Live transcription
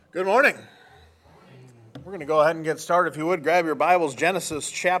Good morning. We're going to go ahead and get started. If you would, grab your Bibles. Genesis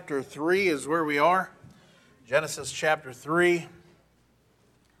chapter 3 is where we are. Genesis chapter 3.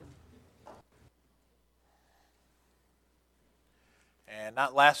 And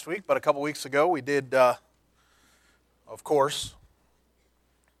not last week, but a couple weeks ago, we did, of course,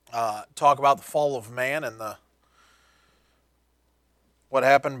 talk about the fall of man and what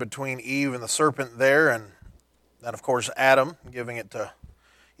happened between Eve and the serpent there, and then, of course, Adam giving it to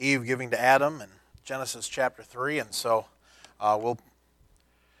Eve, giving to Adam, and Genesis chapter 3. And so we'll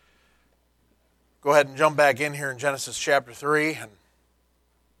go ahead and jump back in here in Genesis chapter 3 and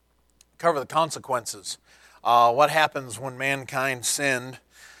cover the consequences. What happens when mankind sinned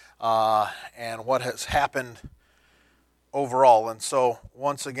and what has happened overall. And so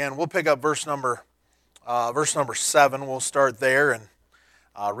once again, we'll pick up verse number 7. We'll start there and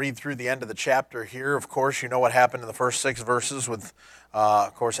read through the end of the chapter here. Of course, you know what happened in the first 6 verses with,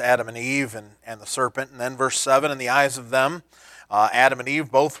 of course, Adam and Eve and the serpent. And then verse 7, in the eyes of them, Adam and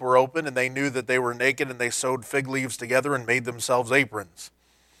Eve both were open, and they knew that they were naked, and they sewed fig leaves together and made themselves aprons.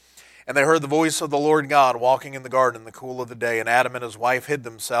 And they heard the voice of the Lord God walking in the garden in the cool of the day, and Adam and his wife hid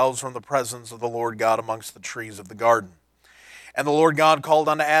themselves from the presence of the Lord God amongst the trees of the garden. And the Lord God called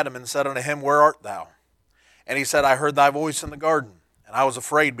unto Adam and said unto him, Where art thou? And he said, I heard thy voice in the garden, and I was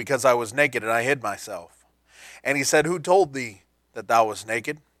afraid because I was naked, and I hid myself. And he said, Who told thee that thou wast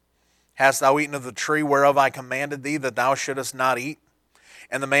naked? Hast thou eaten of the tree whereof I commanded thee that thou shouldest not eat?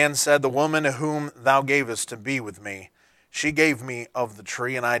 And the man said, The woman whom thou gavest to be with me, she gave me of the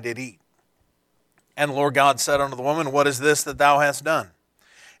tree, and I did eat. And the Lord God said unto the woman, What is this that thou hast done?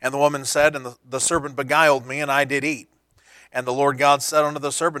 And the woman said, And the serpent beguiled me, and I did eat. And the Lord God said unto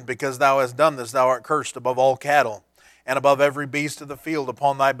the serpent, Because thou hast done this, thou art cursed above all cattle, and above every beast of the field.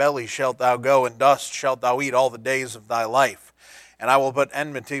 Upon thy belly shalt thou go, and dust shalt thou eat all the days of thy life. And I will put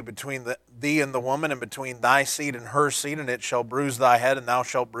enmity between thee and the woman, and between thy seed and her seed, and it shall bruise thy head, and thou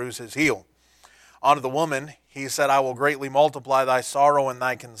shalt bruise his heel. Unto the woman he said, I will greatly multiply thy sorrow and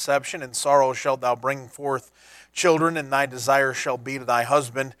thy conception. In sorrow shalt thou bring forth children, and thy desire shall be to thy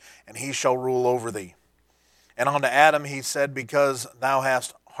husband, and he shall rule over thee. And unto Adam he said, Because thou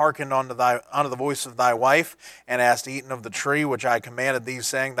hast hearkened unto the voice of thy wife, and hast eaten of the tree which I commanded thee,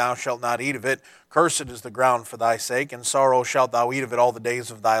 saying, Thou shalt not eat of it. Cursed is the ground for thy sake, and sorrow shalt thou eat of it all the days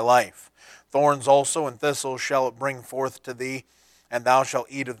of thy life. Thorns also and thistles shall it bring forth to thee, and thou shalt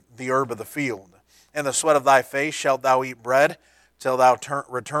eat of the herb of the field. In the sweat of thy face shalt thou eat bread, till thou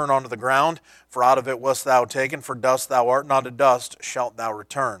return unto the ground, for out of it wast thou taken, for dust thou art, and unto dust shalt thou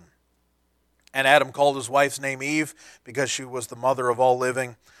return. And Adam called his wife's name Eve, because she was the mother of all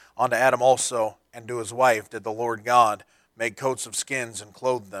living. Unto Adam also, and to his wife, did the Lord God make coats of skins and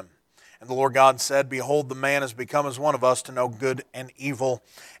clothe them. And the Lord God said, Behold, the man is become as one of us to know good and evil.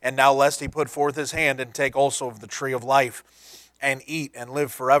 And now lest he put forth his hand and take also of the tree of life, and eat and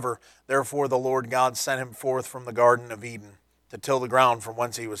live forever. Therefore the Lord God sent him forth from the Garden of Eden, to till the ground from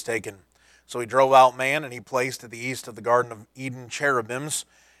whence he was taken. So he drove out man, and he placed at the east of the Garden of Eden cherubims,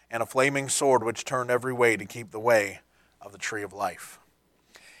 and a flaming sword which turned every way to keep the way of the tree of life.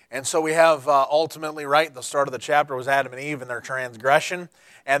 And so we have ultimately, right, the start of the chapter was Adam and Eve and their transgression.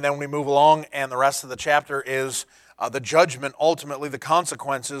 And then we move along, and the rest of the chapter is the judgment, ultimately the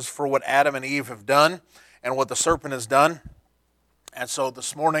consequences for what Adam and Eve have done and what the serpent has done. And so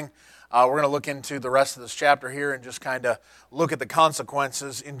this morning, we're going to look into the rest of this chapter here and just kind of look at the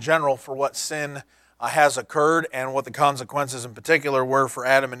consequences in general for what sin has occurred and what the consequences in particular were for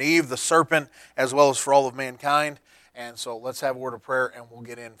Adam and Eve, the serpent, as well as for all of mankind. And so let's have a word of prayer and we'll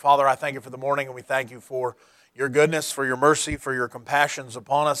get in. Father, I thank you for the morning, and we thank you for your goodness, for your mercy, for your compassions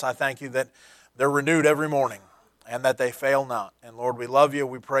upon us. I thank you that they're renewed every morning and that they fail not. And Lord, we love you.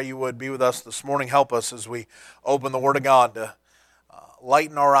 We pray you would be with us this morning. Help us as we open the Word of God to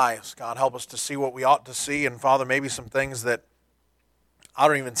lighten our eyes. God, help us to see what we ought to see. And Father, maybe some things that I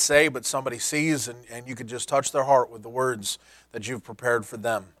don't even say, but somebody sees, and you could just touch their heart with the words that you've prepared for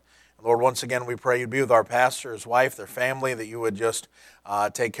them. And Lord, once again, we pray you'd be with our pastor, his wife, their family, that you would just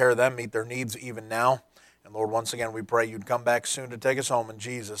take care of them, meet their needs even now. And Lord, once again, we pray you'd come back soon to take us home. In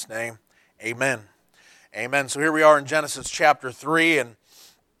Jesus' name, amen. Amen. So here we are in Genesis chapter 3, and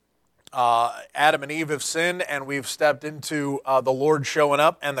Adam and Eve have sinned, and we've stepped into the Lord showing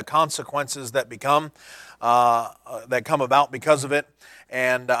up and the consequences that come about because of it.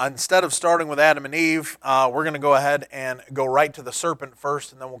 And instead of starting with Adam and Eve, we're going to go ahead and go right to the serpent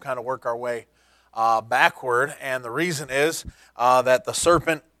first, and then we'll kind of work our way backward. And the reason is that the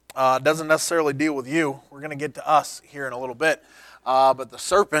serpent doesn't necessarily deal with you. We're going to get to us here in a little bit. But the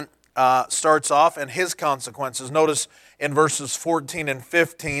serpent starts off and his consequences. Notice in verses 14 and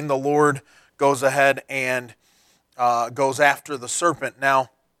 15, the Lord goes ahead and goes after the serpent. Now,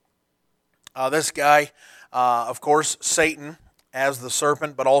 this guy, of course, Satan as the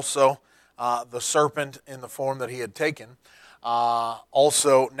serpent, but also the serpent in the form that he had taken,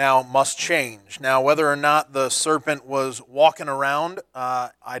 also now must change. Now, whether or not the serpent was walking around,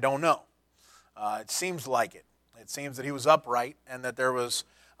 I don't know. It seems like it. It seems that he was upright and that there was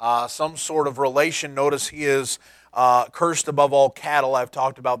some sort of relation. Notice he is cursed above all cattle. I've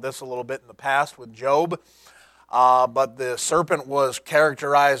talked about this a little bit in the past with Job. But the serpent was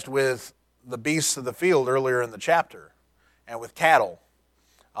characterized with the beasts of the field earlier in the chapter, and with cattle.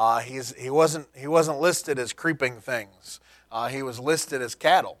 He wasn't listed as creeping things. He was listed as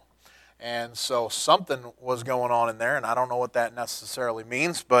cattle. And so something was going on in there, and I don't know what that necessarily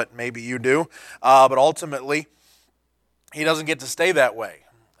means, but maybe you do. But ultimately, he doesn't get to stay that way.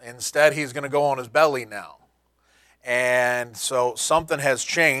 Instead, he's going to go on his belly now. And so something has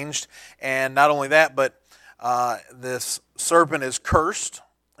changed, and not only that, but this serpent is cursed.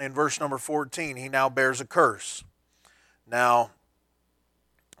 In verse number 14, he now bears a curse. Now,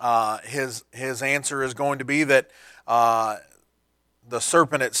 his answer is going to be that the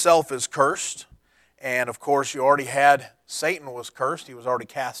serpent itself is cursed. And of course, you already had Satan was cursed. He was already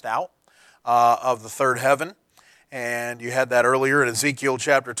cast out of the third heaven. And you had that earlier in Ezekiel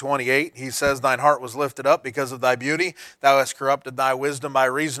chapter 28. He says, "Thine heart was lifted up because of thy beauty. Thou hast corrupted thy wisdom by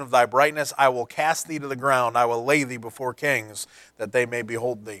reason of thy brightness. I will cast thee to the ground. I will lay thee before kings, that they may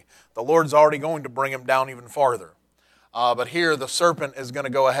behold thee." The Lord's already going to bring him down even farther. But here the serpent is going to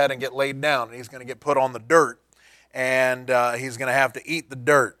go ahead and get laid down. And he's going to get put on the dirt. And he's going to have to eat the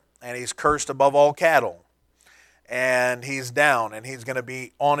dirt. And he's cursed above all cattle. And he's down. And he's going to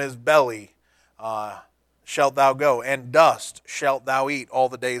be on his belly. Shalt thou go, and dust shalt thou eat all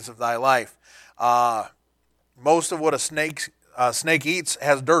the days of thy life. Most of what a snake eats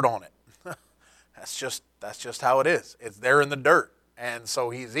has dirt on it. That's just how it is. It's there in the dirt, and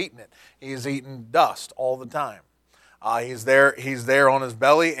so he's eating it. He's eating dust all the time. He's there on his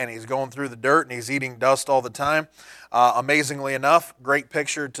belly, and he's going through the dirt, and he's eating dust all the time. Amazingly enough, great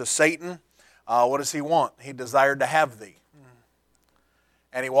picture to Satan. What does he want? He desired to have thee.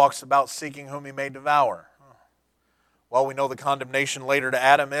 And he walks about seeking whom he may devour. Well, we know the condemnation later to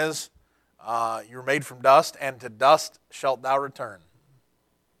Adam is, you were made from dust, and to dust shalt thou return.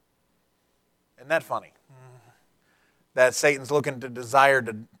 Isn't that funny? That Satan's looking to desire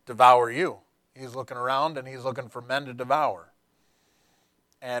to devour you. He's looking around, and he's looking for men to devour.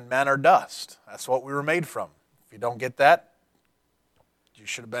 And men are dust. That's what we were made from. If you don't get that, you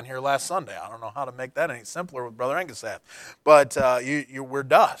should have been here last Sunday. I don't know how to make that any simpler with Brother Angusath. But we're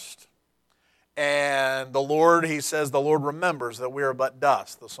dust. And the Lord, he says, the Lord remembers that we are but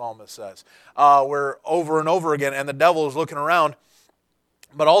dust, the psalmist says. We're over and over again, and the devil is looking around.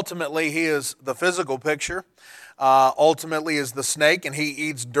 But ultimately, he is the physical picture. Ultimately is the snake, and he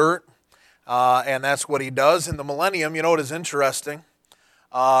eats dirt. And that's what he does. In the millennium, you know what is interesting?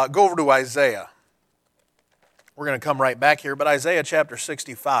 Go over to Isaiah. We're going to come right back here, but Isaiah chapter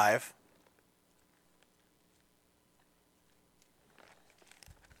 65.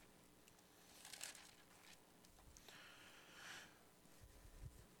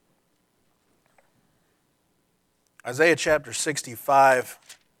 Isaiah chapter 65,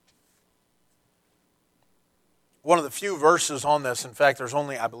 one of the few verses on this, in fact, there's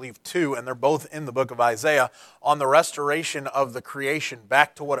only, I believe, two, and they're both in the book of Isaiah, on the restoration of the creation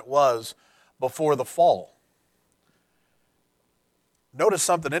back to what it was before the fall. Notice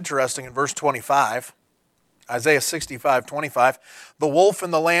something interesting in verse 25, Isaiah 65, 25. "The wolf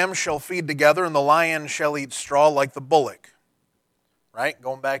and the lamb shall feed together, and the lion shall eat straw like the bullock." Right?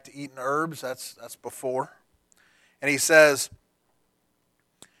 Going back to eating herbs, that's before. And he says,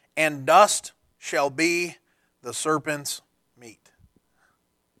 "And dust shall be the serpent's meat."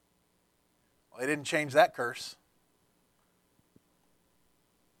 Well, he didn't change that curse.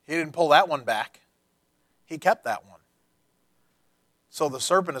 He didn't pull that one back. He kept that one. So the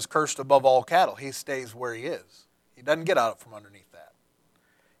serpent is cursed above all cattle. He stays where he is. He doesn't get out from underneath that.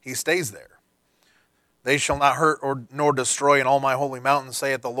 He stays there. "They shall not hurt or nor destroy in all my holy mountain,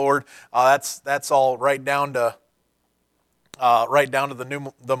 saith the Lord." That's all right down to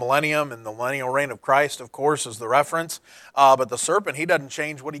the millennium, and the millennial reign of Christ, of course, is the reference. But the serpent, he doesn't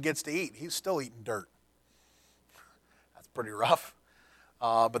change what he gets to eat. He's still eating dirt. That's pretty rough.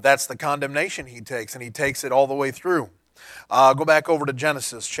 But that's the condemnation he takes, and he takes it all the way through. Go back over to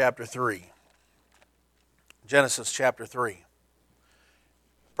Genesis chapter 3. Genesis chapter 3.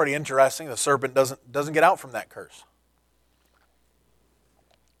 Pretty interesting. The serpent doesn't get out from that curse.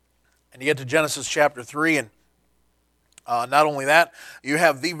 And you get to Genesis chapter 3, and not only that, you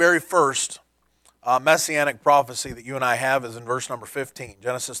have the very first messianic prophecy that you and I have is in verse number 15,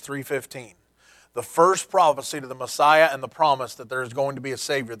 Genesis 3:15. The first prophecy to the Messiah and the promise that there is going to be a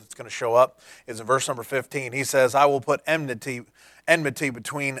Savior that's going to show up is in verse number 15. He says, I will put enmity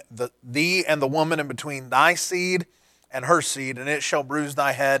between thee and the woman, and between thy seed and her seed, and it shall bruise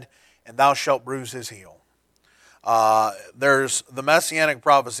thy head, and thou shalt bruise his heel. There's the messianic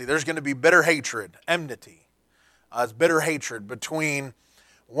prophecy. There's going to be bitter hatred, enmity. It's bitter hatred between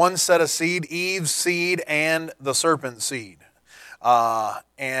one set of seed, Eve's seed, and the serpent's seed.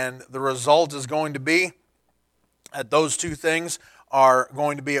 And the result is going to be that those two things are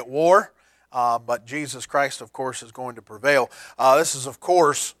going to be at war, but Jesus Christ, of course, is going to prevail. This is, of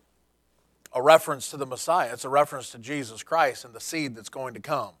course, a reference to the Messiah. It's a reference to Jesus Christ and the seed that's going to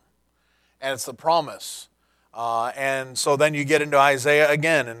come. And it's the promise. And so then you get into Isaiah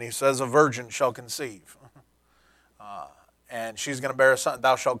again, and he says, a virgin shall conceive. And she's going to bear a son.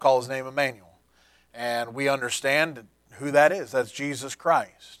 Thou shalt call his name Emmanuel. And we understand who that is. That's Jesus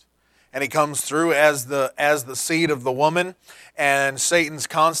Christ. And he comes through as the seed of the woman. And Satan's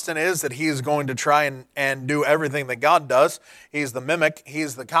constant is that he is going to try and do everything that God does. He's the mimic.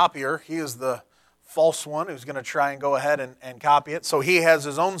 He's the copier. He is the false one who's going to try and go ahead and copy it. So he has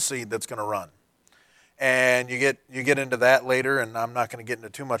his own seed that's going to run. And you get into that later, and I'm not going to get into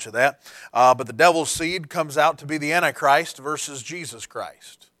too much of that. But the devil's seed comes out to be the Antichrist versus Jesus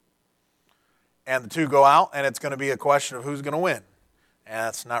Christ. And the two go out, and it's going to be a question of who's going to win. And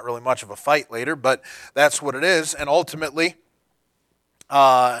that's not really much of a fight later, but that's what it is. And ultimately,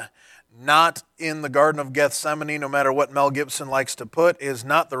 not in the Garden of Gethsemane, no matter what Mel Gibson likes to put, is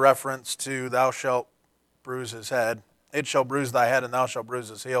not the reference to thou shalt bruise his head. It shall bruise thy head, and thou shalt bruise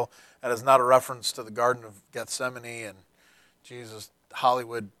his heel. That is not a reference to the Garden of Gethsemane and Jesus,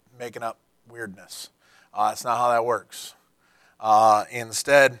 Hollywood making up weirdness. That's not how that works.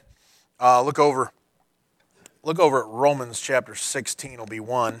 Instead, look over at Romans chapter 16 will be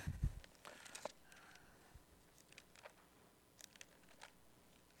 1.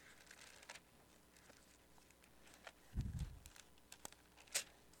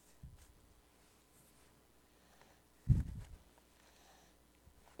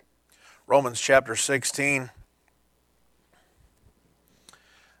 Romans chapter 16,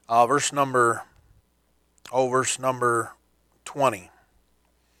 verse number 20.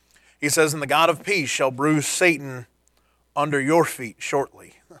 He says, and the God of peace shall bruise Satan under your feet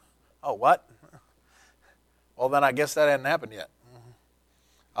shortly. Oh, what? Well, then I guess that hadn't happened yet.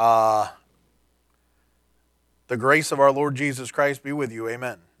 The grace of our Lord Jesus Christ be with you.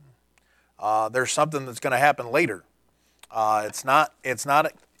 Amen. There's something that's going to happen later. It's not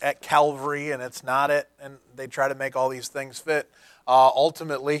at Calvary, and it's not and they try to make all these things fit.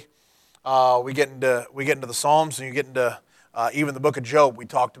 Ultimately, we get into the Psalms, and you get into even the book of Job. We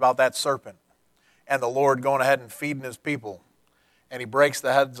talked about that serpent and the Lord going ahead and feeding his people, and he breaks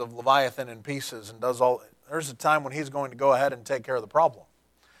the heads of Leviathan in pieces and does all. There's a time when he's going to go ahead and take care of the problem.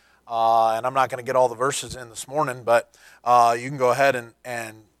 And I'm not going to get all the verses in this morning, but you can go ahead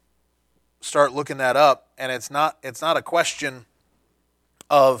and start looking that up. And it's not a question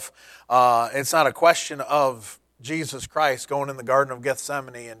of Jesus Christ going in the Garden of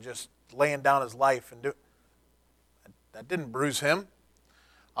Gethsemane and just laying down his life and that didn't bruise him.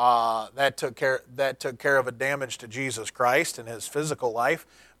 That took care of a damage to Jesus Christ and his physical life,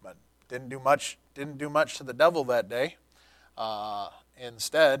 but didn't do much to the devil that day.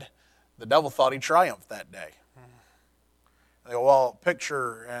 Instead, the devil thought he triumphed that day. They go, well,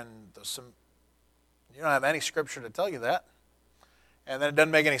 picture and you don't have any scripture to tell you that. And then it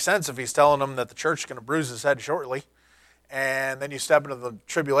doesn't make any sense if he's telling them that the church is going to bruise his head shortly. And then you step into the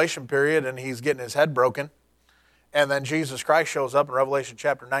tribulation period and he's getting his head broken. And then Jesus Christ shows up in Revelation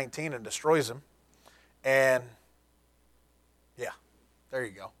chapter 19 and destroys him. And yeah, there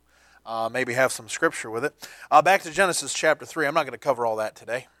you go. Maybe have some scripture with it. Back to Genesis chapter 3. I'm not going to cover all that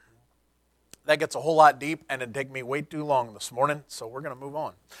today. That gets a whole lot deep, and it'd take me way too long this morning, so we're going to move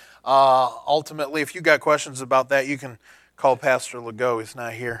on. Ultimately, if you got questions about that, you can call Pastor Legault. He's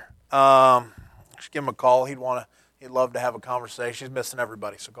not here. Just give him a call. He'd love to have a conversation. He's missing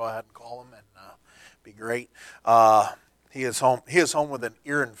everybody, so go ahead and call him, and be great. He is home. He is home with an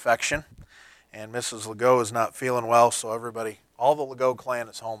ear infection, and Mrs. Legault is not feeling well. So everybody, all the Legault clan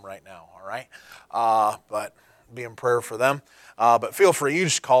is home right now. All right, but be in prayer for them. But feel free, you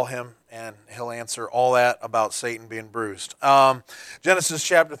just call him, and he'll answer all that about Satan being bruised. Genesis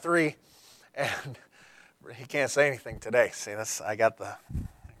chapter 3, and he can't say anything today. See, I got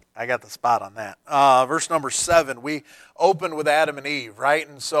I got the spot on that. Verse number 7, we opened with Adam and Eve, right?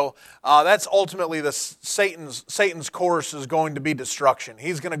 And so that's ultimately Satan's course is going to be destruction.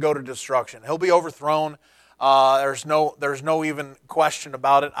 He's going to go to destruction. He'll be overthrown. There's no even question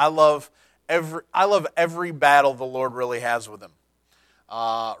about it. I love every battle the Lord really has with him.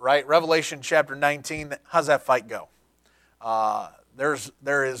 Right? Revelation chapter 19, how's that fight go?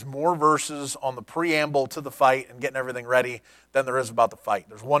 There is more verses on the preamble to the fight and getting everything ready than there is about the fight.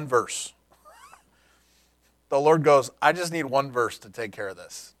 There's one verse. The Lord goes, I just need one verse to take care of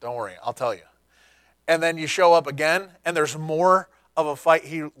this. Don't worry, I'll tell you. And then you show up again, and there's more of a fight.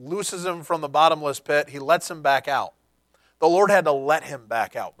 He looses him from the bottomless pit. He lets him back out. The Lord had to let him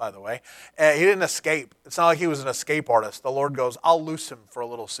back out, by the way. He didn't escape. It's not like he was an escape artist. The Lord goes, I'll loose him for a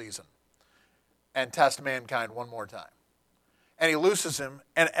little season and test mankind one more time. And he looses him,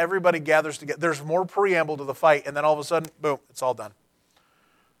 and everybody gathers together. There's more preamble to the fight, and then all of a sudden, boom, it's all done.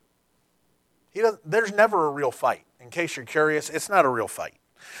 There's never a real fight. In case you're curious, it's not a real fight.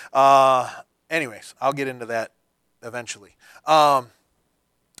 Anyways, I'll get into that eventually.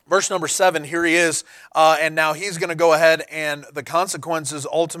 Verse number 7, here he is, and now he's going to go ahead, and the consequences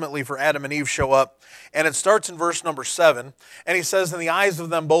ultimately for Adam and Eve show up. And it starts in verse number 7, and he says, and the eyes of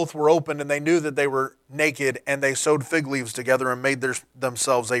them both were opened, and they knew that they were naked, and they sewed fig leaves together and made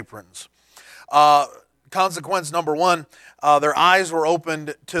themselves aprons. Consequence number 1, their eyes were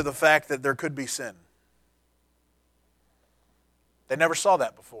opened to the fact that there could be sin. They never saw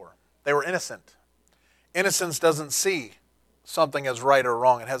that before. They were innocent. Innocence doesn't see something as right or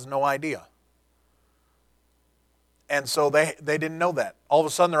wrong. It has no idea. And so they didn't know that. All of a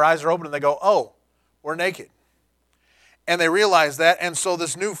sudden their eyes are open and they go, oh, we're naked. And they realize that, and so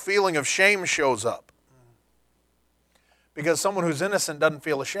this new feeling of shame shows up. Because someone who's innocent doesn't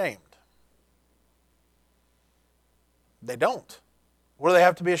feel ashamed. They don't. What do they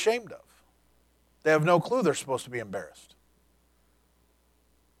have to be ashamed of? They have no clue they're supposed to be embarrassed.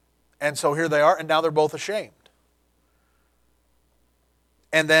 And so here they are, and now they're both ashamed.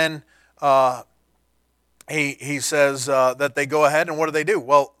 And then he says that they go ahead, and what do?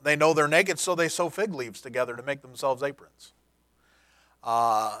 Well, they know they're naked, so they sew fig leaves together to make themselves aprons.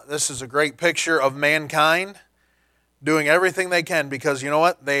 This is a great picture of mankind doing everything they can because, you know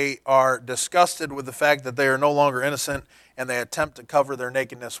what? They are disgusted with the fact that they are no longer innocent, and they attempt to cover their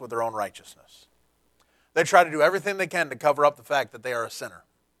nakedness with their own righteousness. They try to do everything they can to cover up the fact that they are a sinner.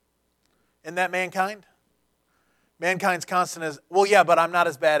 Isn't that mankind? Mankind's constant is, well, yeah, but I'm not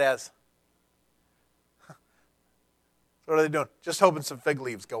as bad as. So what are they doing? Just hoping some fig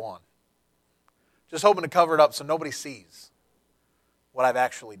leaves go on. Just hoping to cover it up so nobody sees what I've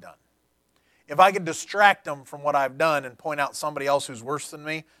actually done. If I can distract them from what I've done and point out somebody else who's worse than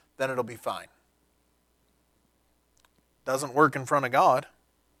me, then it'll be fine. Doesn't work in front of God.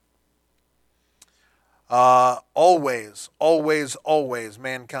 Always,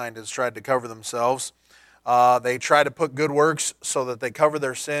 mankind has tried to cover themselves. They try to put good works so that they cover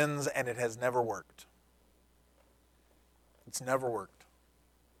their sins, and it has never worked. It's never worked.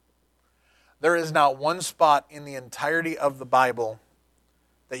 There is not one spot in the entirety of the Bible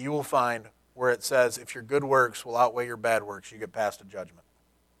that you will find where it says if your good works will outweigh your bad works, you get past a judgment.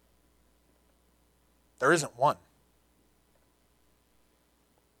 There isn't one.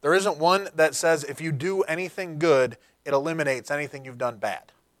 There isn't one that says if you do anything good, it eliminates anything you've done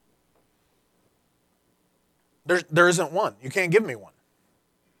bad. There isn't one. You can't give me one.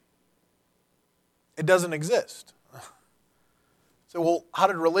 It doesn't exist. So, well, how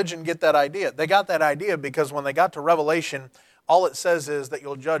did religion get that idea? They got that idea because when they got to Revelation, all it says is that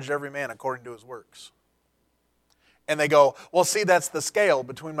you'll judge every man according to his works. And they go, well, see, that's the scale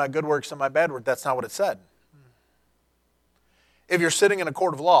between my good works and my bad works. That's not what it said. If you're sitting in a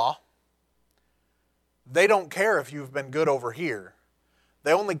court of law, they don't care if you've been good over here.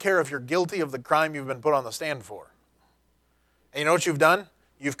 They only care if you're guilty of the crime you've been put on the stand for. And you know what you've done?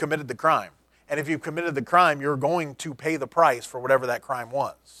 You've committed the crime. And if you've committed the crime, you're going to pay the price for whatever that crime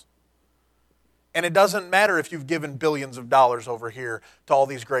was. And it doesn't matter if you've given billions of dollars over here to all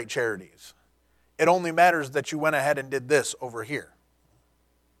these great charities. It only matters that you went ahead and did this over here.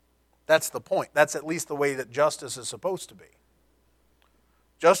 That's the point. That's at least the way that justice is supposed to be.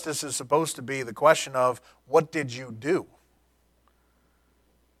 Justice is supposed to be the question of, what did you do?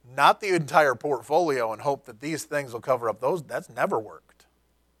 Not the entire portfolio and hope that these things will cover up those. That's never worked.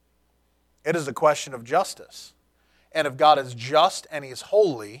 It is a question of justice. And if God is just and He's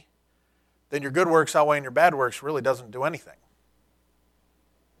holy, then your good works outweighing your bad works really doesn't do anything.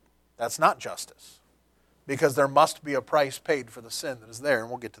 That's not justice. Because there must be a price paid for the sin that is there, and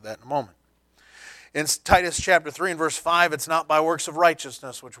we'll get to that in a moment. In Titus chapter 3 and verse 5, it's not by works of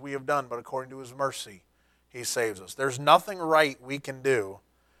righteousness which we have done, but according to his mercy he saves us. There's nothing right we can do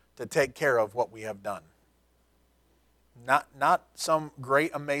to take care of what we have done. Not some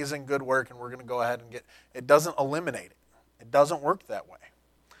great, amazing, good work, and we're going to go ahead and get... It doesn't eliminate it. It doesn't work that way.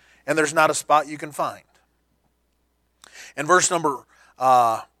 And there's not a spot you can find. In verse number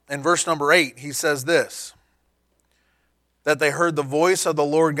 8, he says this, that they heard the voice of the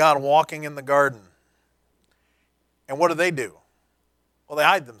Lord God walking in the garden. And what do? Well, they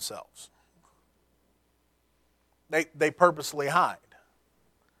hide themselves. They purposely hide.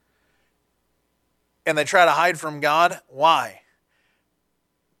 And they try to hide from God. Why?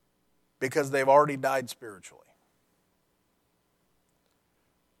 Because they've already died spiritually.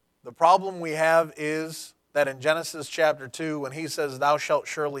 The problem we have is that in Genesis chapter 2, when he says, thou shalt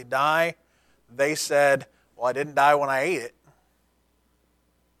surely die, they said, well, I didn't die when I ate it.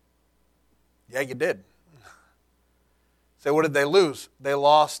 Yeah, you did. So what did they lose? They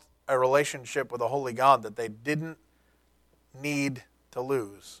lost a relationship with a holy God that they didn't need to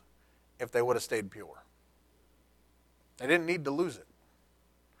lose if they would have stayed pure. They didn't need to lose it.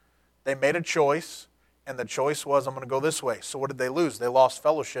 They made a choice, and the choice was, I'm going to go this way. So what did they lose? They lost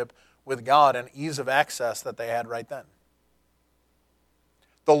fellowship with God and ease of access that they had right then.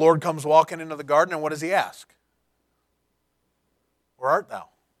 The Lord comes walking into the garden, and what does he ask? Where art thou?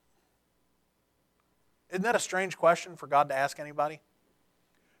 Isn't that a strange question for God to ask anybody?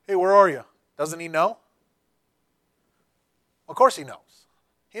 Hey, where are you? Doesn't he know? Of course he knows.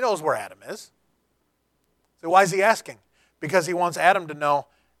 He knows where Adam is. So why is he asking? Because he wants Adam to know,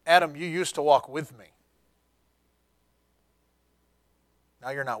 Adam, you used to walk with me.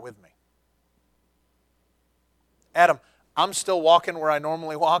 Now you're not with me. Adam, I'm still walking where I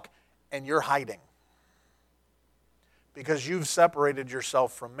normally walk, and you're hiding. Because you've separated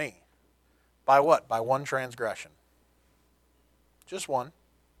yourself from me. By what? By one transgression. Just one.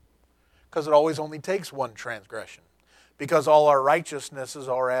 Because it always only takes one transgression. Because all our righteousnesses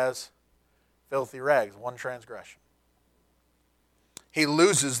are as filthy rags. One transgression. He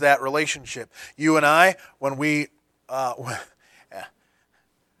loses that relationship. You and I, when we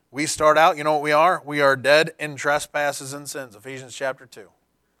start out, you know what we are? We are dead in trespasses and sins. Ephesians chapter 2.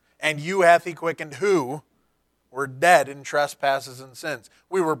 And you hath he quickened who were dead in trespasses and sins.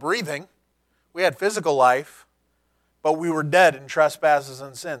 We were breathing. We had physical life. But we were dead in trespasses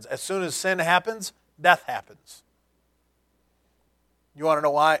and sins. As soon as sin happens, death happens. You want to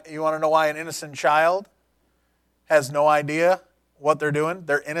know why? You want to know why an innocent child has no idea what they're doing?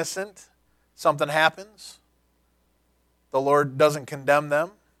 They're innocent. Something happens. The Lord doesn't condemn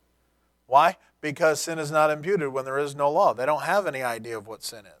them. Why? Because sin is not imputed when there is no law. They don't have any idea of what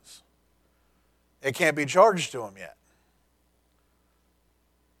sin is. It can't be charged to them yet.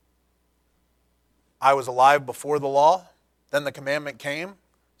 I was alive before the law. Then the commandment came.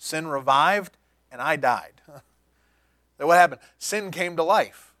 Sin revived, and I died. Then what happened? Sin came to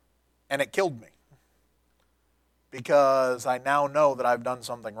life, and it killed me. Because I now know that I've done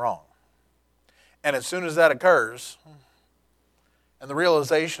something wrong. And as soon as that occurs, and the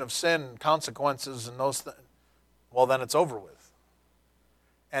realization of sin and consequences and those things, well, then it's over with.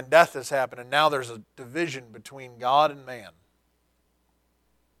 And death has happened, and now there's a division between God and man.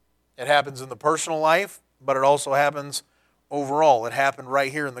 It happens in the personal life, but it also happens overall. It happened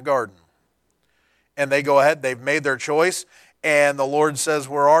right here in the garden. And they go ahead, they've made their choice, and the Lord says,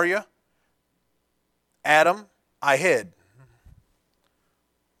 where are you? Adam, I hid.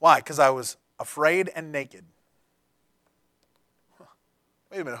 Why? Because I was afraid and naked.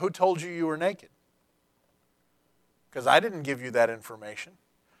 Wait a minute, who told you were naked? Because I didn't give you that information.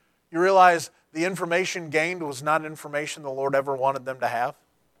 You realize the information gained was not information the Lord ever wanted them to have?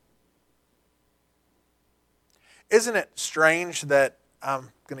 Isn't it strange that, I'm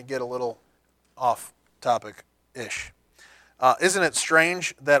going to get a little off topic-ish. Isn't it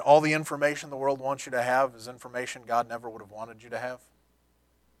strange that all the information the world wants you to have is information God never would have wanted you to have?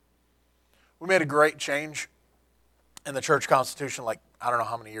 We made a great change in the church constitution, like, I don't know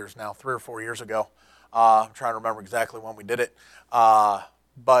how many years now, 3 or 4 years ago. I'm trying to remember exactly when we did it.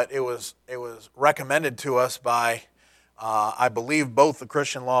 But it was recommended to us by, I believe, both the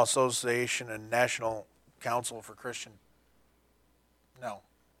Christian Law Association and National Council for Christian,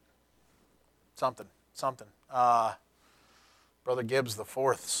 something. Brother Gibbs the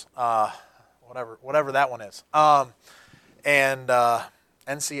Fourth's, whatever that one is. And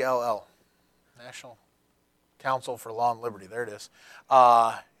NCLL, National Council for Law and Liberty, there it is.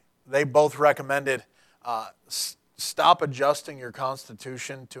 They both recommended stop adjusting your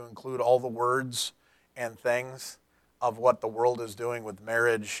Constitution to include all the words and things of what the world is doing with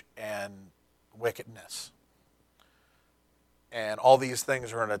marriage and wickedness. And all these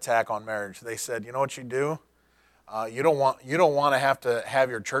things are an attack on marriage. They said, you know what you do? You don't want to have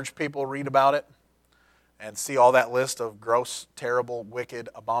your church people read about it and see all that list of gross, terrible, wicked,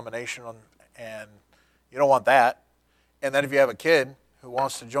 abomination, and you don't want that. And then if you have a kid who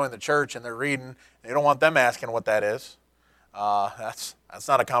wants to join the church and they're reading, you don't want them asking what that is. That's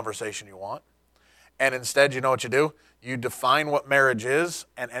not a conversation you want. And instead, you know what you do? You define what marriage is,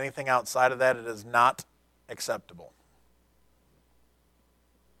 and anything outside of that, it is not acceptable.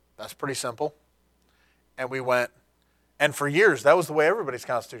 That's pretty simple. And we went, and for years, that was the way everybody's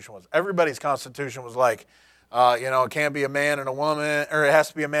constitution was. Everybody's constitution was like, it can't be a man and a woman, or it has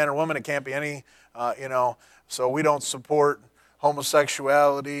to be a man and a woman. It can't be any, so we don't support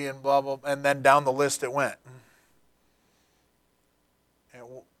homosexuality and blah, blah, and then down the list it went. And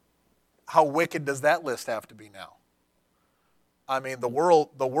how wicked does that list have to be now? I mean, the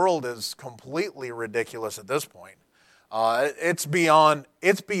world is completely ridiculous at this point. It's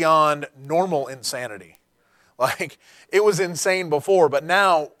beyond normal insanity. Like, it was insane before, but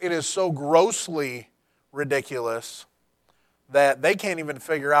now it is so grossly ridiculous that they can't even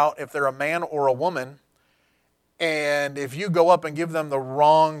figure out if they're a man or a woman. And if you go up and give them the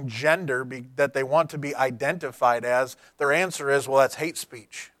wrong gender that they want to be identified as, their answer is, well, that's hate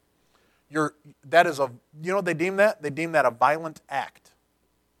speech. You know what they deem that? They deem that a violent act.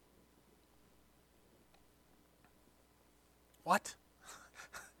 What?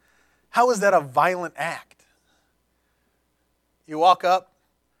 How is that a violent act? You walk up,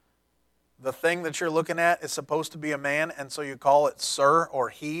 the thing that you're looking at is supposed to be a man, and so you call it sir or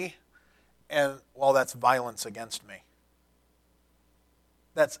he, and, well, that's violence against me.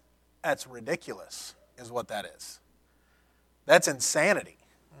 That's ridiculous, is what that is. That's insanity.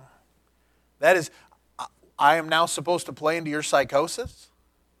 That is, I am now supposed to play into your psychosis?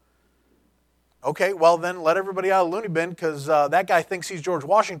 Okay, well then let everybody out of the loony bin, because that guy thinks he's George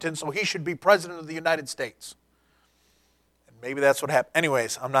Washington, so he should be president of the United States. And maybe that's what happened.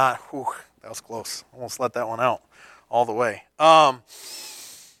 Anyways, that was close. Almost let that one out all the way.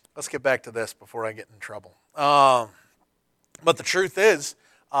 Let's get back to this before I get in trouble. But the truth is,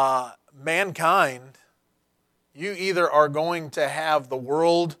 mankind, you either are going to have the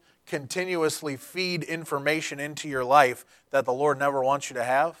world continuously feed information into your life that the Lord never wants you to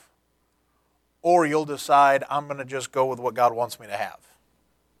have, or you'll decide, I'm going to just go with what God wants me to have.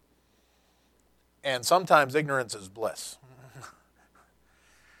 And sometimes ignorance is bliss.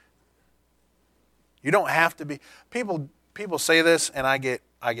 You don't have to be. People say this, and I get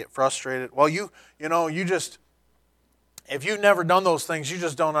frustrated. Well, you just, if you've never done those things, you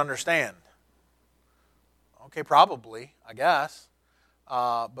just don't understand. Okay, probably, I guess.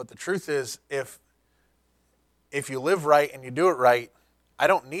 But the truth is, if you live right and you do it right, I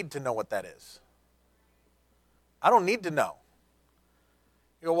don't need to know what that is. I don't need to know.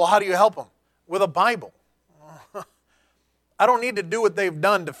 You go, well, how do you help them? With a Bible. I don't need to do what they've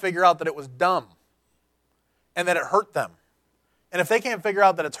done to figure out that it was dumb and that it hurt them. And if they can't figure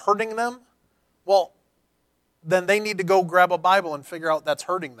out that it's hurting them, well, then they need to go grab a Bible and figure out that's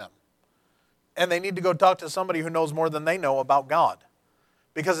hurting them. And they need to go talk to somebody who knows more than they know about God,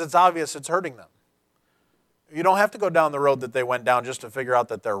 because it's obvious it's hurting them. You don't have to go down the road that they went down just to figure out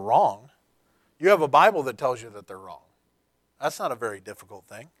that they're wrong. You have a Bible that tells you that they're wrong. That's not a very difficult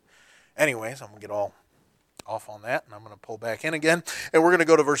thing. Anyways, I'm going to get all off on that, and I'm going to pull back in again, and we're going to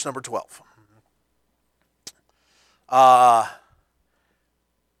go to verse number 12.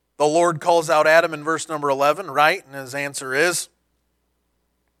 The Lord calls out Adam in verse number 11, right? And his answer is,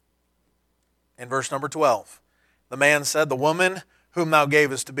 in verse number 12, the man said, the woman whom thou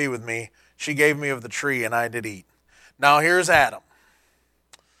gavest to be with me, she gave me of the tree, and I did eat. Now here's Adam.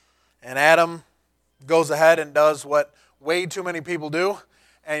 And Adam goes ahead and does what way too many people do.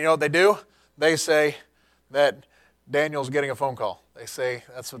 And you know what they do? They say that Daniel's getting a phone call. They say,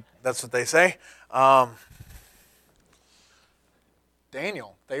 that's what they say.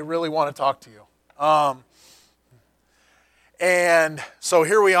 Daniel, they really want to talk to you. And so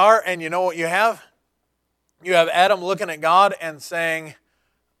here we are, and you know what you have? You have Adam looking at God and saying,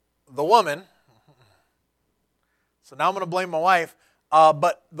 the woman, so now I'm going to blame my wife,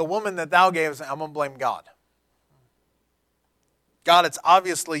 but the woman that thou gavest, I'm going to blame God. God, it's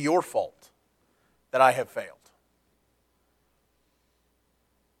obviously your fault that I have failed.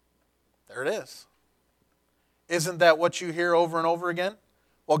 There it is. Isn't that what you hear over and over again?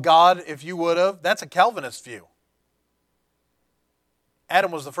 Well, God, if you would have, that's a Calvinist view.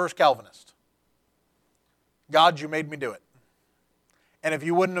 Adam was the first Calvinist. God, you made me do it. And if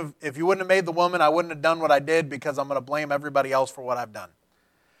you wouldn't have made the woman, I wouldn't have done what I did, because I'm going to blame everybody else for what I've done.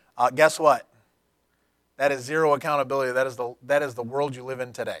 Guess what? That is zero accountability. That is the world you live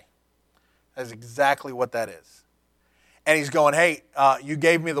in today. That is exactly what that is. And he's going, hey, you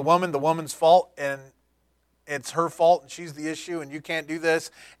gave me the woman's fault, and it's her fault, and she's the issue, and you can't do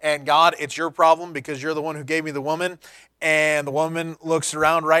this. And God, it's your problem because you're the one who gave me the woman. And the woman looks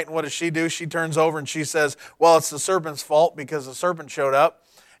around, right, and what does she do? She turns over and she says, well, it's the serpent's fault because the serpent showed up.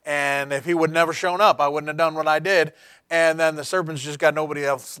 And if he would never shown up, I wouldn't have done what I did. And then the serpent's just got nobody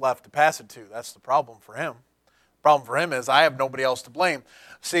else left to pass it to. That's the problem for him. The problem for him is I have nobody else to blame.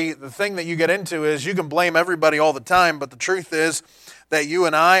 See, the thing that you get into is you can blame everybody all the time, but the truth is that you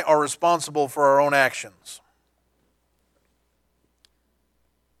and I are responsible for our own actions.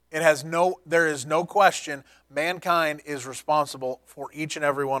 There is no question mankind is responsible for each and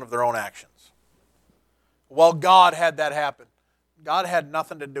every one of their own actions. Well, God had that happen. God had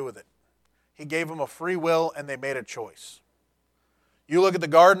nothing to do with it. He gave them a free will and they made a choice. You look at the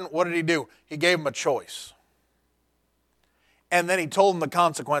garden, what did he do? He gave them a choice. And then he told them the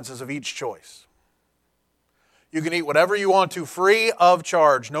consequences of each choice. You can eat whatever you want to free of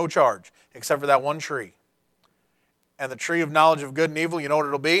charge, no charge, except for that one tree. And the tree of knowledge of good and evil, you know what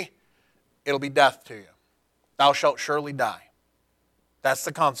it'll be? It'll be death to you. Thou shalt surely die. That's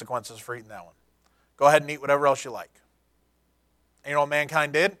the consequences for eating that one. Go ahead and eat whatever else you like. And you know what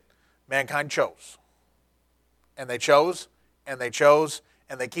mankind did? Mankind chose. And they chose, and they chose,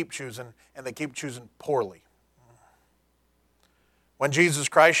 and they keep choosing poorly. When Jesus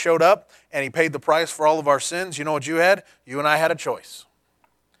Christ showed up and he paid the price for all of our sins, you know what you had? You and I had a choice.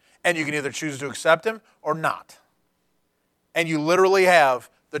 And you can either choose to accept him or not. And you literally have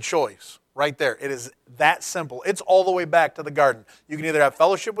the choice right there. It is that simple. It's all the way back to the garden. You can either have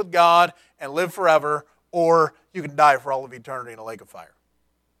fellowship with God and live forever, or you can die for all of eternity in a lake of fire.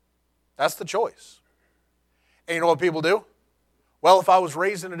 That's the choice. And you know what people do? Well, if I was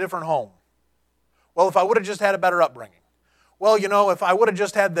raised in a different home. Well, if I would have just had a better upbringing. Well, you know, if I would have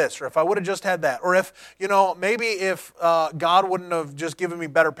just had this, or if I would have just had that, or if, you know, maybe if God wouldn't have just given me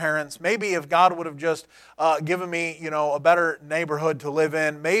better parents, maybe if God would have just given me, you know, a better neighborhood to live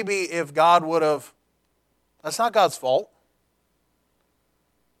in, maybe if God would have, that's not God's fault.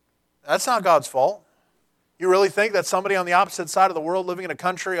 That's not God's fault. You really think that somebody on the opposite side of the world living in a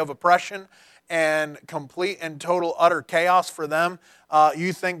country of oppression and complete and total utter chaos for them,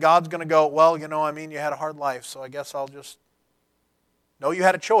 you think God's going to go, well, you know, I mean, you had a hard life, so I guess I'll just... No, you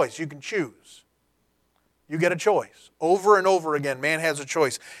had a choice. You can choose. You get a choice. Over and over again, man has a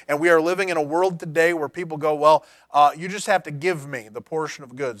choice. And we are living in a world today where people go, well, you just have to give me the portion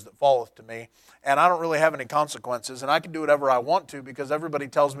of goods that falleth to me, and I don't really have any consequences, and I can do whatever I want to because everybody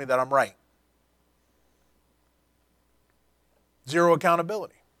tells me that I'm right. Zero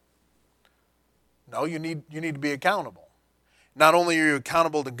accountability. No, you need to be accountable. Not only are you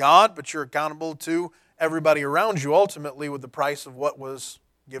accountable to God, but you're accountable to everybody around you ultimately with the price of what was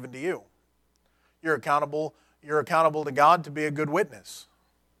given to you. You're accountable to God to be a good witness,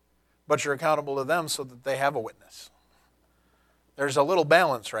 but you're accountable to them so that they have a witness. There's a little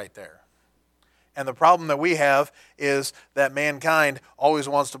balance right there. And the problem that we have is that mankind always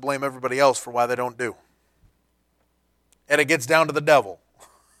wants to blame everybody else for why they don't do. And it gets down to the devil.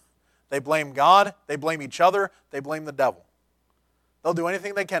 They blame God, they blame each other, they blame the devil. They'll do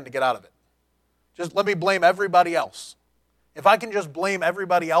anything they can to get out of it. Just let me blame everybody else. If I can just blame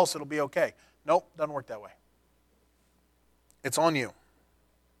everybody else, it'll be okay. Nope, doesn't work that way. It's on you.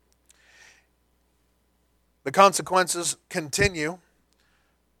 The consequences continue.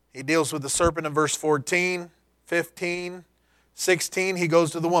 He deals with the serpent in verse 14, 15, 16. He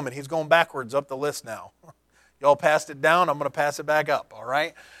goes to the woman. He's going backwards up the list now. Y'all passed it down. I'm going to pass it back up, all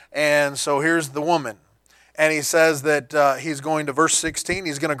right? And so here's the woman. And he says that he's going to verse 16,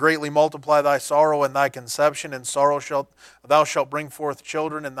 he's going to greatly multiply thy sorrow and thy conception, and thou shalt bring forth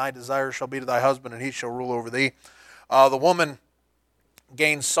children, and thy desire shall be to thy husband, and he shall rule over thee. The woman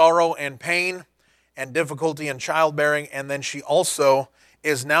gains sorrow and pain and difficulty in childbearing, and then she also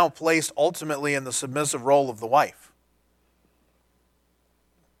is now placed ultimately in the submissive role of the wife.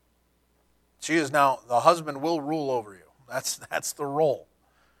 She is now, the husband will rule over you. That's the role.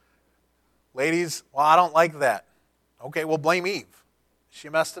 Ladies, well, I don't like that. Okay, well, blame Eve. She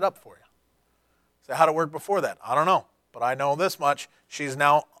messed it up for you. So how'd it work before that? I don't know. But I know this much. She's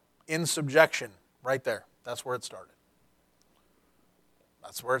now in subjection right there. That's where it started.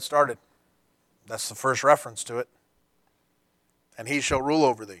 That's where it started. That's the first reference to it. And he shall rule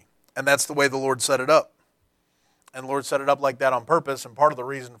over thee. And that's the way the Lord set it up. And the Lord set it up like that on purpose. And part of the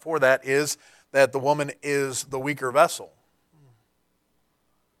reason for that is that the woman is the weaker vessel.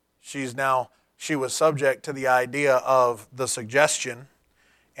 She was subject to the idea of the suggestion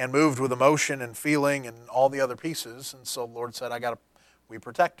and moved with emotion and feeling and all the other pieces. And so the Lord said, we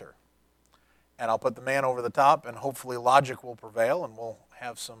protect her. And I'll put the man over the top, and hopefully logic will prevail, and we'll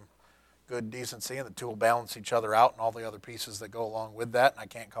have some good decency, and the two will balance each other out and all the other pieces that go along with that. And I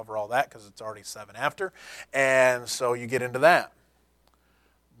can't cover all that because it's already 7 after. And so you get into that.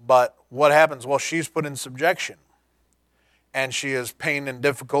 But what happens? Well, she's put in subjection, and she is pain and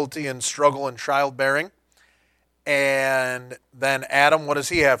difficulty and struggle and childbearing. And then Adam, what does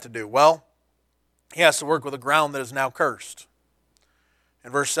he have to do? Well, he has to work with a ground that is now cursed.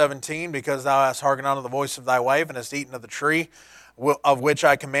 In verse 17, because thou hast hearkened unto the voice of thy wife, and hast eaten of the tree of which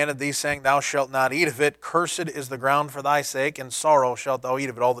I commanded thee, saying, thou shalt not eat of it. Cursed is the ground for thy sake, and sorrow shalt thou eat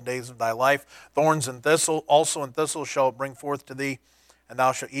of it all the days of thy life. Thorns and thistle, also and thistles shall it bring forth to thee, and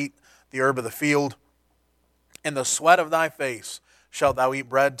thou shalt eat the herb of the field. In the sweat of thy face shalt thou eat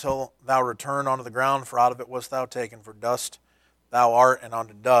bread till thou return unto the ground, for out of it wast thou taken, for dust thou art, and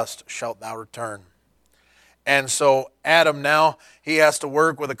unto dust shalt thou return. And so Adam now, he has to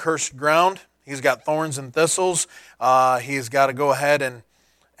work with a cursed ground. He's got thorns and thistles. He's got to go ahead, and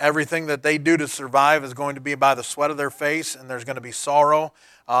everything that they do to survive is going to be by the sweat of their face, and there's going to be sorrow,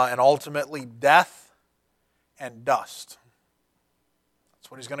 and ultimately death and dust.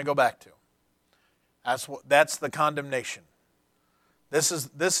 That's what he's going to go back to. That's the condemnation. This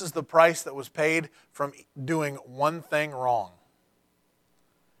is the price that was paid from doing one thing wrong.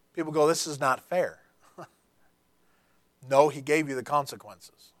 People go, this is not fair. No, he gave you the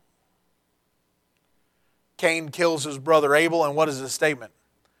consequences. Cain kills his brother Abel, and what is his statement?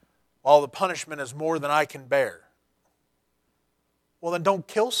 Well, the punishment is more than I can bear. Well, then don't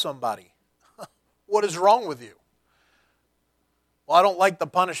kill somebody. What is wrong with you? Well, I don't like the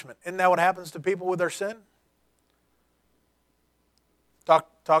punishment. Isn't that what happens to people with their sin?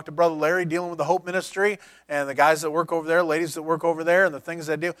 Talk to Brother Larry dealing with the Hope Ministry and the guys that work over there, ladies that work over there, and the things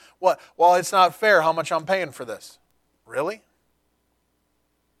they do. What? Well, it's not fair how much I'm paying for this. Really?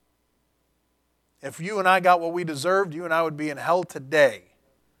 If you and I got what we deserved, you and I would be in hell today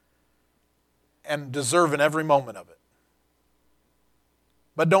and deserving every moment of it.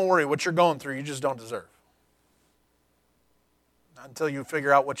 But don't worry, what you're going through, you just don't deserve. Not until you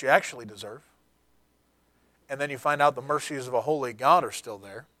figure out what you actually deserve. And then you find out the mercies of a holy God are still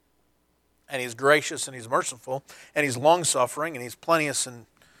there. And He's gracious and He's merciful. And He's long-suffering and He's plenteous, and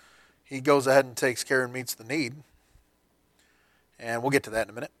He goes ahead and takes care and meets the need. And we'll get to that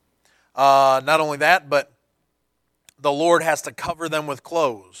in a minute. Not only that, but the Lord has to cover them with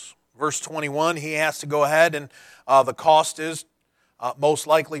clothes. Verse 21, He has to go ahead, and the cost is most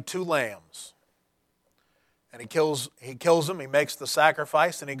likely 2 lambs. And He kills them, He makes the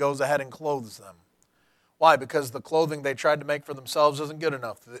sacrifice, and He goes ahead and clothes them. Why? Because the clothing they tried to make for themselves isn't good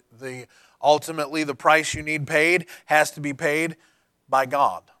enough. Ultimately, the price you need paid has to be paid by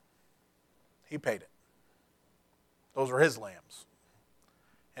God. He paid it. Those were His lambs.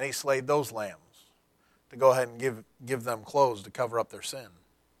 And He slayed those lambs to go ahead and give them clothes to cover up their sin,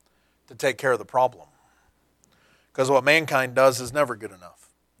 to take care of the problem. Because what mankind does is never good enough.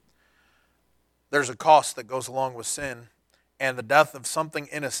 There's a cost that goes along with sin, and the death of something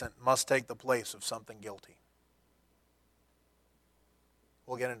innocent must take the place of something guilty.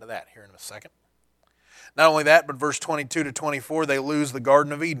 We'll get into that here in a second. Not only that, but verse 22 to 24, they lose the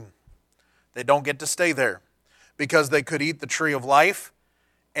Garden of Eden. They don't get to stay there because they could eat the tree of life,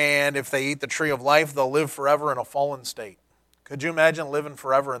 and if they eat the tree of life, they'll live forever in a fallen state. Could you imagine living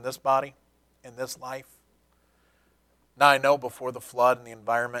forever in this body, in this life? Now, I know before the flood and the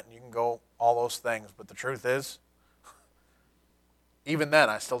environment, and you can go all those things, but the truth is, even then,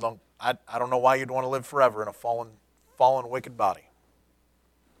 I don't know why you'd want to live forever in a fallen, wicked body.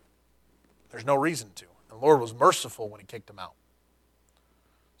 There's no reason to. And the Lord was merciful when He kicked them out,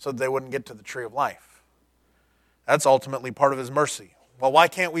 so that they wouldn't get to the tree of life. That's ultimately part of His mercy. Well, why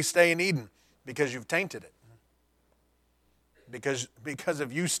can't we stay in Eden? Because you've tainted it. Because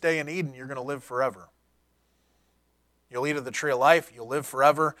if you stay in Eden, you're going to live forever. You'll eat of the tree of life, you'll live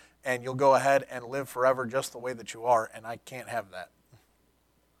forever, and you'll go ahead and live forever just the way that you are, and I can't have that.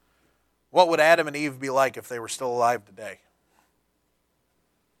 What would Adam and Eve be like if they were still alive today?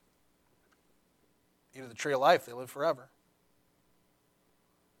 Eat of the tree of life, they live forever.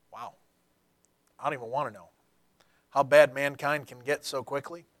 Wow. I don't even want to know how bad mankind can get so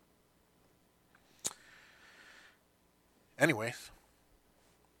quickly. Anyways,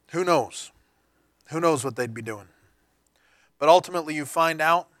 who knows? Who knows what they'd be doing? But ultimately you find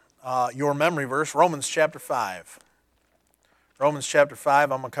out your memory verse, Romans chapter 5. Romans chapter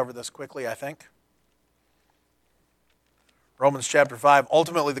 5, I'm going to cover this quickly, I think. Romans chapter 5,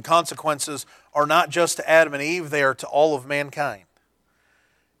 ultimately the consequences are not just to Adam and Eve, they are to all of mankind.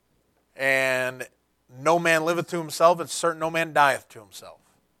 no man liveth to himself, it's certain no man dieth to himself.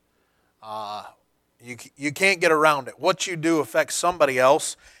 You can't get around it. What you do affects somebody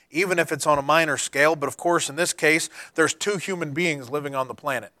else, even if it's on a minor scale. But of course, in this case, there's 2 human beings living on the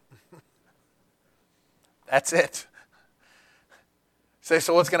planet. That's it. Say,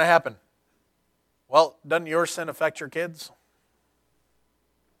 so what's going to happen? Well, doesn't your sin affect your kids?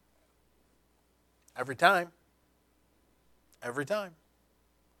 Every time. Every time.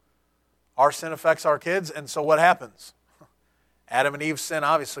 Our sin affects our kids, and so what happens? Adam and Eve's sin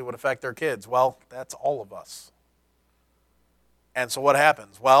obviously would affect their kids. Well, that's all of us. And so what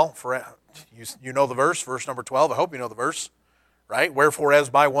happens? Well, you know the verse number 12. I hope you know the verse, right? Wherefore, as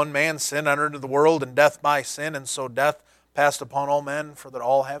by one man sin entered into the world, and death by sin, and so death passed upon all men, for that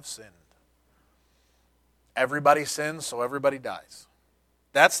all have sinned. Everybody sins, so everybody dies.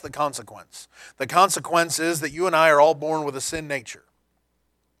 That's the consequence. The consequence is that you and I are all born with a sin nature.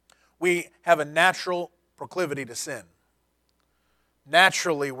 We have a natural proclivity to sin.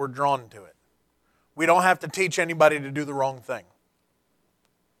 Naturally, we're drawn to it. We don't have to teach anybody to do the wrong thing.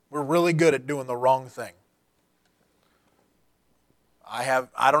 We're really good at doing the wrong thing.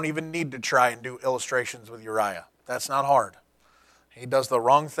 I don't even need to try and do illustrations with Uriah. That's not hard. He does the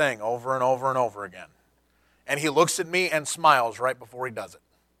wrong thing over and over and over again. And he looks at me and smiles right before he does it.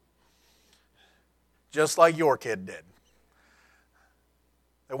 Just like your kid did.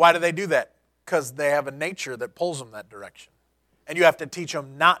 And why do they do that? Because they have a nature that pulls them that direction. And you have to teach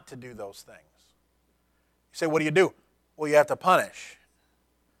them not to do those things. You say, what do you do? Well, you have to punish.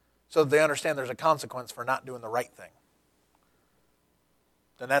 So that they understand there's a consequence for not doing the right thing.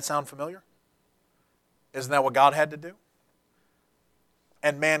 Doesn't that sound familiar? Isn't that what God had to do?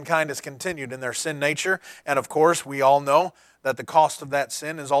 And mankind has continued in their sin nature. And of course, we all know that the cost of that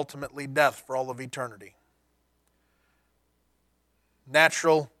sin is ultimately death for all of eternity.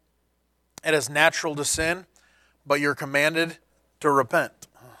 It is natural to sin, but you're commanded to repent.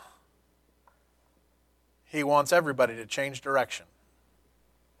 He wants everybody to change direction.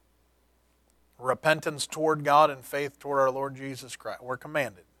 Repentance toward God and faith toward our Lord Jesus Christ. We're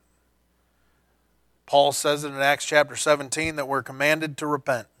commanded. Paul says it in Acts chapter 17 that we're commanded to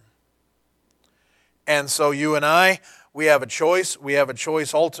repent. And so you and I, we have a choice. We have a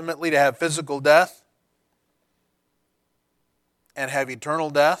choice ultimately to have physical death and have eternal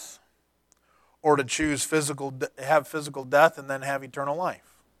death, or to choose have physical death and then have eternal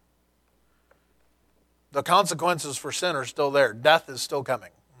life. The consequences for sin are still there. Death is still coming.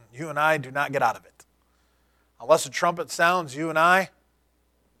 You and I do not get out of it. Unless a trumpet sounds, you and I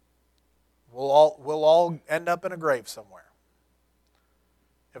we'll all end up in a grave somewhere.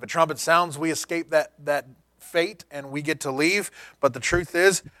 If a trumpet sounds, we escape that fate and we get to leave. But the truth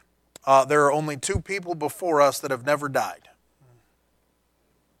is, there are only 2 people before us that have never died.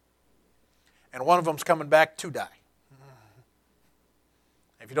 And one of them's coming back to die.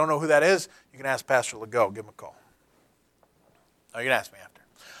 If you don't know who that is, you can ask Pastor Legault. Give him a call. Oh, you can ask me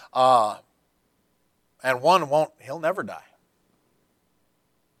after. And one he'll never die.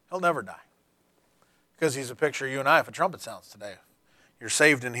 He'll never die. Because he's a picture of you and I if a trumpet sounds today. You're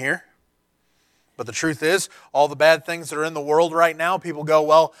saved in here. But the truth is, all the bad things that are in the world right now, people go,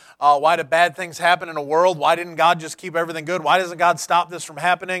 well, why do bad things happen in a world? Why didn't God just keep everything good? Why doesn't God stop this from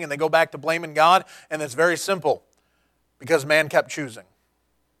happening? And they go back to blaming God. And it's very simple. Because man kept choosing.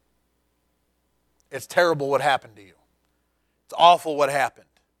 It's terrible what happened to you. It's awful what happened.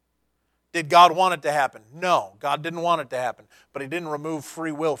 Did God want it to happen? No, God didn't want it to happen. But He didn't remove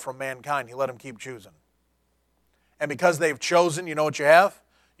free will from mankind. He let them keep choosing. And because they've chosen, you know what you have?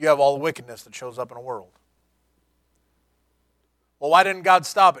 You have all the wickedness that shows up in a world. Well, why didn't God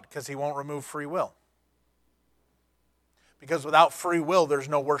stop it? Because He won't remove free will. Because without free will, there's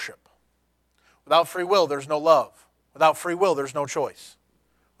no worship. Without free will, there's no love. Without free will, there's no choice.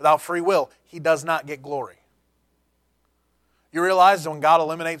 Without free will, He does not get glory. You realize that when God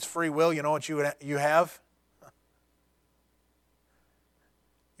eliminates free will, you know what you have?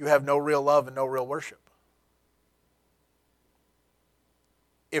 You have no real love and no real worship.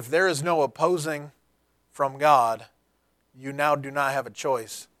 If there is no opposing from God, you now do not have a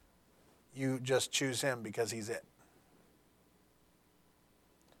choice. You just choose Him because He's it.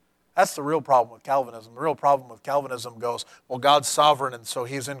 That's the real problem with Calvinism. The real problem with Calvinism goes, well, God's sovereign and so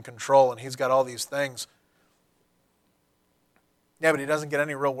He's in control and He's got all these things. Yeah, but He doesn't get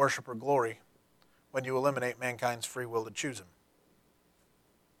any real worship or glory when you eliminate mankind's free will to choose Him.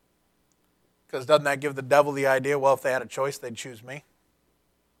 Because doesn't that give the devil the idea, well, if they had a choice, they'd choose me?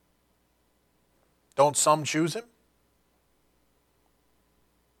 Don't some choose Him?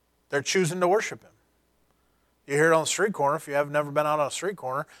 They're choosing to worship Him. You hear it on the street corner. If you have never been out on a street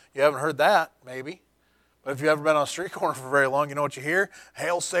corner, you haven't heard that, maybe. But if you've ever been on a street corner for very long, you know what you hear?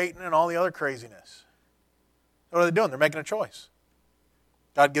 Hail Satan and all the other craziness. What are they doing? They're making a choice.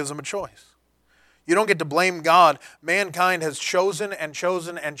 God gives them a choice. You don't get to blame God. Mankind has chosen and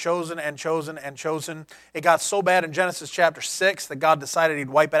chosen and chosen and chosen and chosen. It got so bad in Genesis chapter 6 that God decided He'd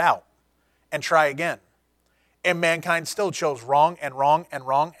wipe it out and try again. And mankind still chose wrong and wrong and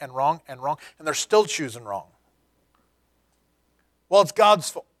wrong and wrong and wrong, and they're still choosing wrong. Well, it's God's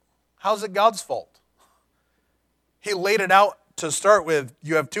fault. How's it God's fault? He laid it out to start with.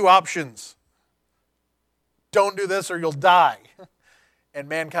 You have two options. Don't do this or you'll die. And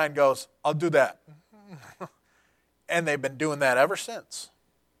mankind goes, I'll do that. And they've been doing that ever since.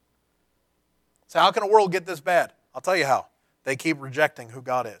 So how can a world get this bad? I'll tell you how. They keep rejecting who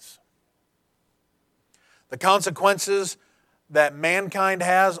God is. The consequences that mankind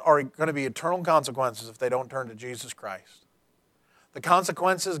has are going to be eternal consequences if they don't turn to Jesus Christ. The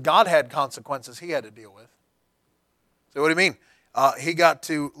consequences, God had consequences He had to deal with. So what do you mean? He got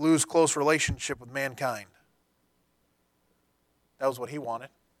to lose close relationship with mankind. That was what He wanted.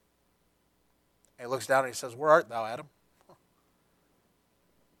 And He looks down and He says, where art thou, Adam?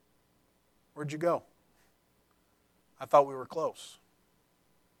 Where'd you go? I thought we were close.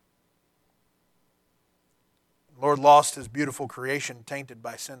 The Lord lost His beautiful creation, tainted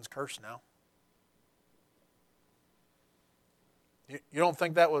by sin's curse now. You don't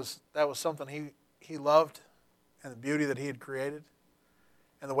think that was something he loved, and the beauty that He had created,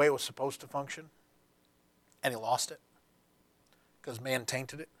 and the way it was supposed to function? And He lost it because man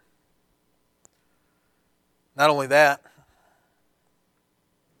tainted it. Not only that,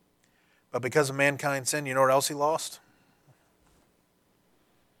 but because of mankind's sin, you know what else He lost?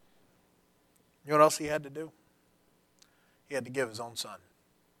 You know what else He had to do? He had to give His own Son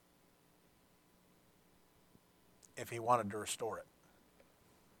if He wanted to restore it.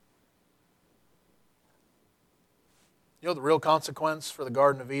 You know the real consequence for the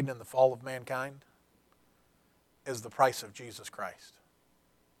Garden of Eden and the fall of mankind is the price of Jesus Christ.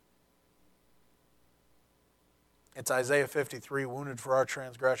 It's Isaiah 53, wounded for our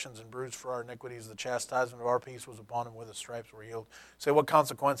transgressions and bruised for our iniquities. The chastisement of our peace was upon Him, with His stripes we're healed. Say, what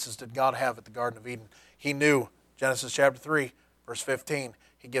consequences did God have at the Garden of Eden? He knew, Genesis chapter 3, verse 15,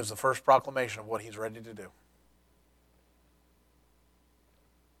 He gives the first proclamation of what He's ready to do.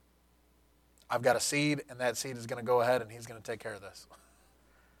 I've got a seed, and that seed is going to go ahead, and He's going to take care of this.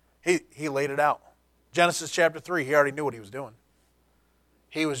 He laid it out. Genesis chapter 3, He already knew what He was doing.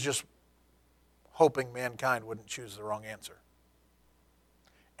 He was just hoping mankind wouldn't choose the wrong answer.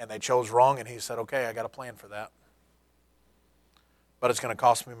 And they chose wrong, and He said, okay, I got a plan for that. But it's going to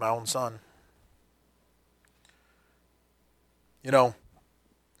cost me my own Son. You know,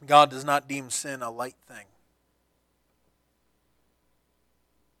 God does not deem sin a light thing.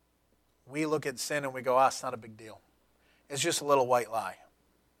 We look at sin and we go, it's not a big deal. It's just a little white lie.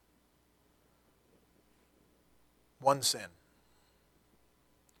 One sin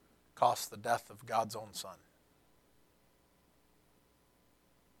cost the death of God's own Son.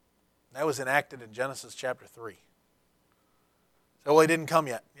 That was enacted in Genesis chapter 3. So, well, He didn't come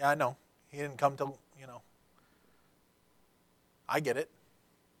yet. Yeah, I know. He didn't come till, I get it.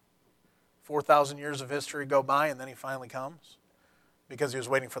 4,000 years of history go by and then He finally comes because He was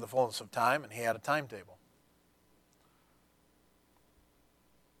waiting for the fullness of time and He had a timetable.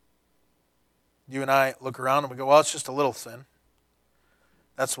 You and I look around and we go, well, it's just a little sin.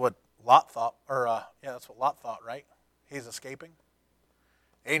 That's what Lot thought, that's what Lot thought, right? He's escaping.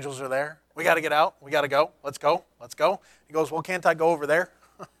 Angels are there. We got to get out. We got to go. Let's go. Let's go. He goes, well, can't I go over there?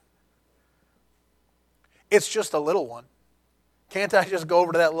 It's just a little one. Can't I just go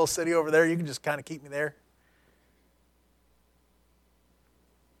over to that little city over there? You can just kind of keep me there.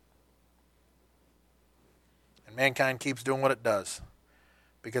 And mankind keeps doing what it does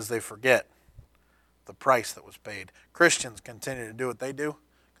because they forget the price that was paid. Christians continue to do what they do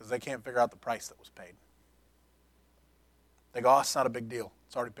because they can't figure out the price that was paid. They go, it's not a big deal.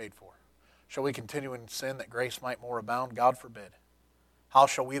 It's already paid for. Shall we continue in sin that grace might more abound? God forbid. How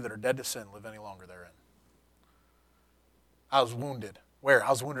shall we that are dead to sin live any longer therein? I was wounded. Where? I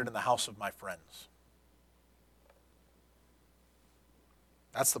was wounded in the house of my friends.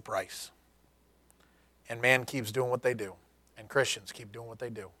 That's the price. And man keeps doing what they do. And Christians keep doing what they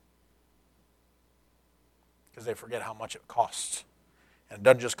do. Because they forget how much it costs. And it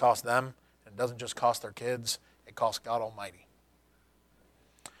doesn't just cost them. And it doesn't just cost their kids. It costs God Almighty.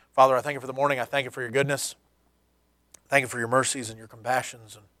 Father, I thank You for the morning. I thank You for Your goodness. Thank You for Your mercies and Your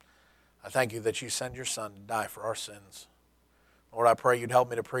compassions. And I thank You that You send Your Son to die for our sins. Lord, I pray You'd help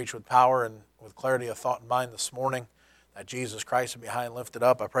me to preach with power and with clarity of thought and mind this morning, that Jesus Christ would be high and lifted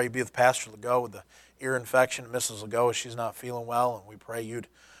up. I pray you'd be with Pastor Legault with the ear infection, Mrs. Legault, she's not feeling well, and we pray you'd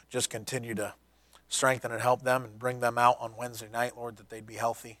just continue to strengthen and help them and bring them out on Wednesday night, Lord, that they'd be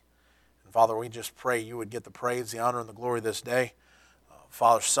healthy. And Father, we just pray you would get the praise, the honor, and the glory this day.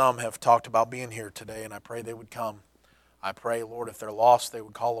 Father, some have talked about being here today, and I pray they would come. I pray, Lord, if they're lost, they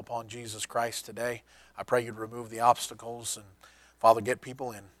would call upon Jesus Christ today. I pray you'd remove the obstacles and, Father, get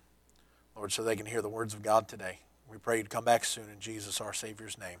people in, Lord, so they can hear the words of God today. We pray you'd come back soon in Jesus, our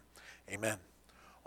Savior's name. Amen.